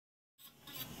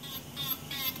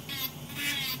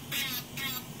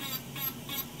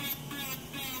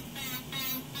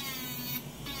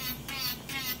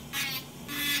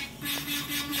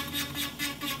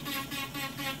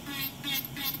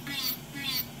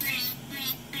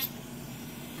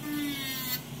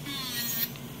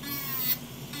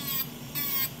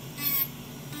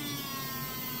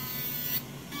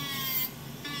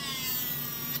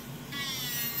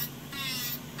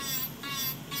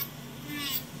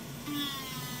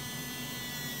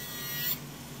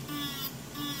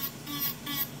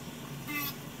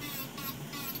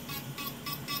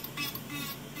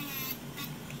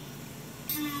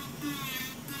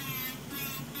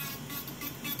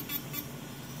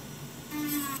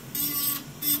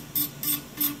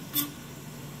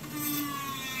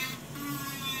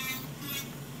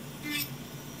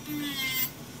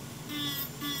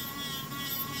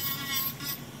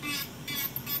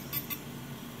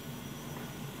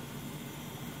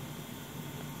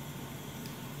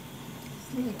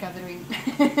Like a dream.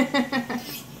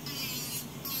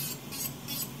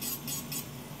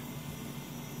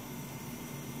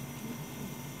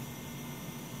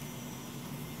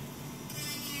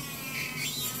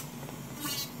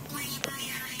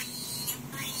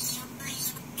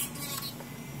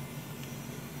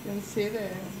 You can see the...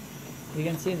 You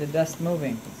can see the dust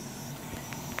moving.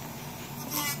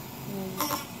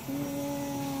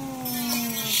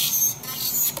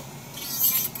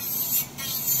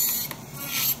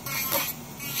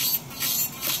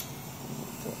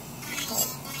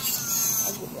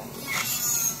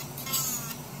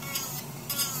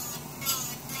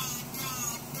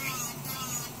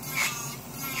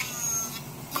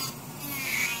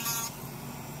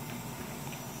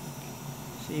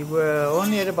 See, we're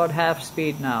only at about half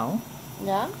speed now.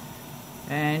 Yeah?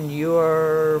 And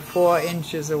you're 4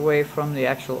 inches away from the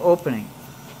actual opening.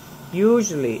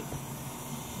 Usually,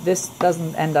 this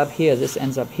doesn't end up here, this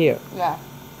ends up here. Yeah.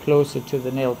 Closer to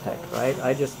the nail tech, right?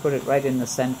 I just put it right in the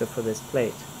center for this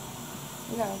plate.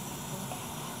 Yeah.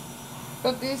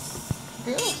 But this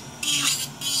good.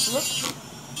 Look.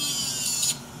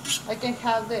 I can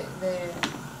have the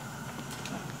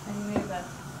I need that.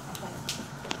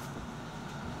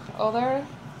 Other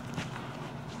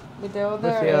with the other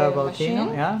With your volcano,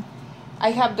 machine. yeah. I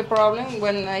have the problem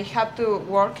when I have to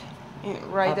work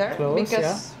right Up there close,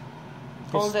 because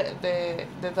yeah. all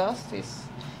the dust is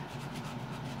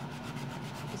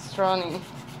running.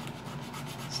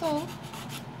 So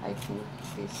I think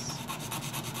this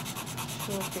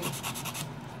should be.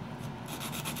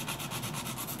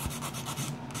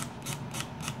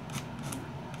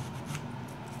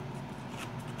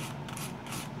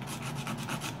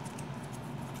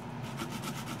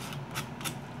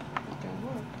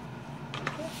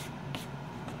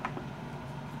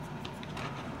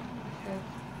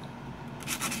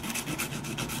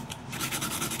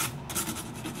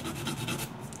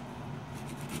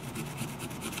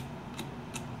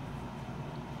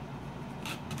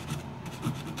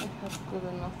 Good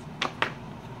enough.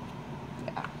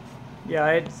 Yeah. Yeah,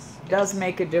 it does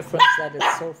make a difference that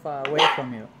it's so far away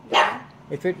from you. Yeah.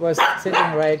 If it was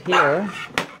sitting right here,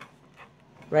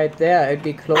 right there, it'd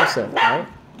be closer, right?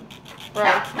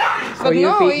 Right. So But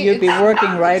you'd be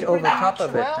working right it's over pretty top much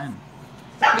of it well, then.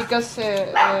 because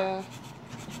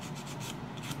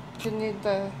you need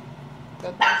the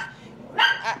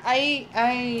I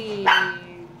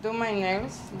do my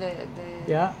nails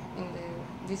Yeah.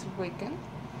 this weekend,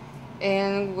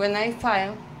 and when I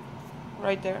file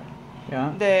right there,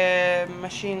 Yeah. the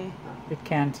machine It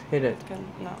can't hit it.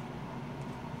 no.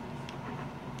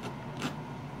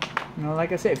 You know,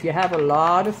 like I said, if you have a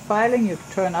lot of filing, you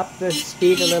turn up the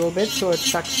speed a little bit so it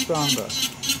sucks stronger.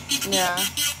 Yeah.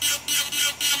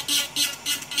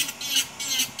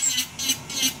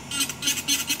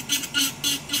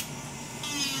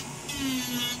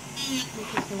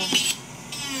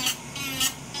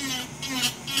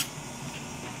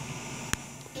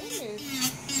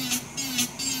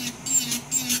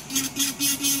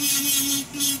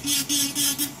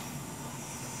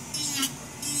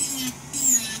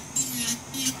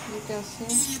 You can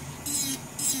see.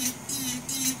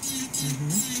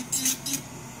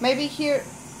 Maybe here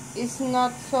it's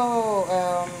not so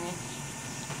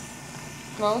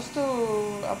close to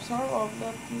absorb all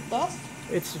the dust.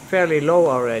 It's fairly low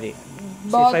already.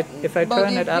 So if I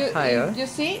turn it up higher. You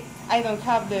see, I don't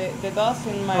have the dust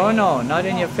in my... Oh no, not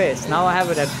in your face. Now I have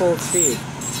it at full speed.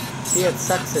 See, it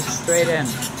sucks it straight in.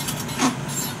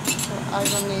 So I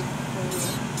don't need to...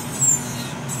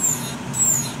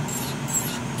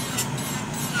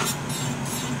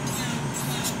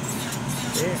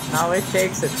 See, now it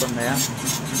takes it from there.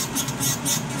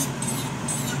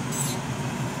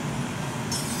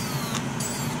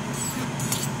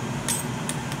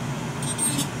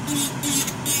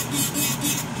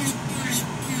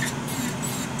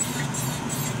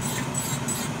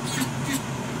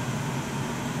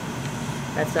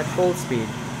 That's at full speed.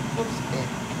 Full speed.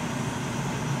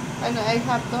 And I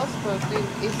have dust, but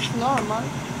it's normal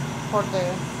for the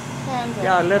hand.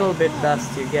 Yeah, a little bit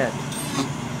dust you get.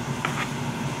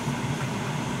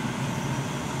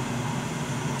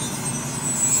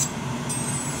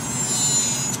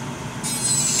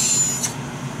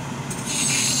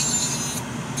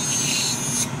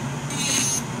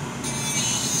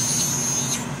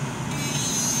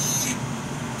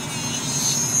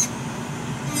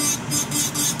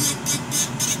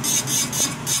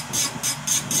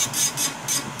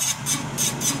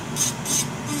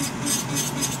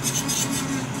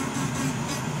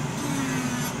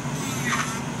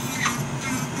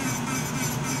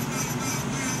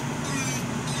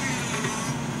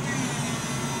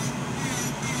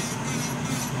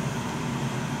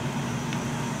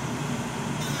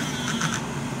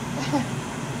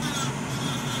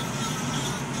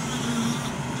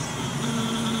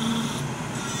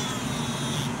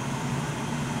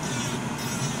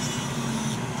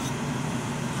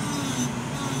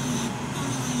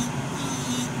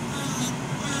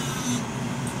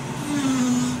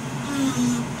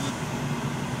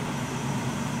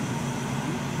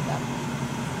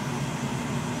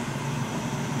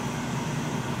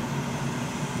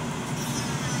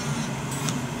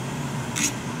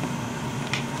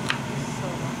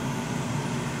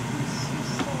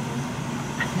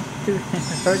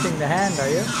 hurting the hand, are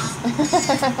you?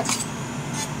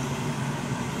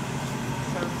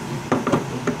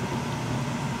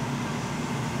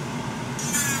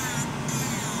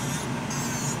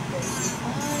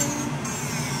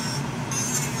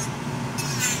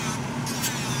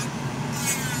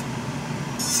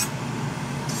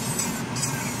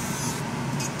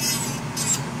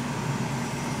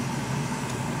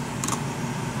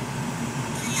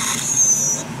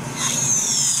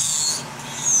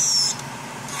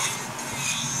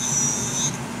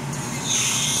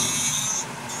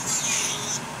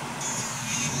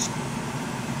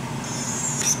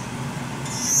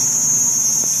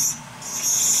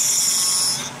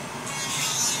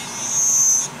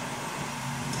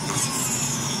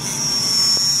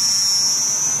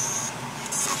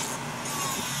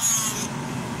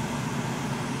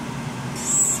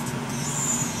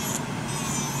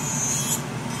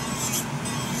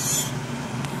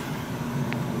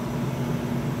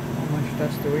 How much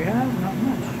dust do we have? Not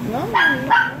much.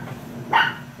 No.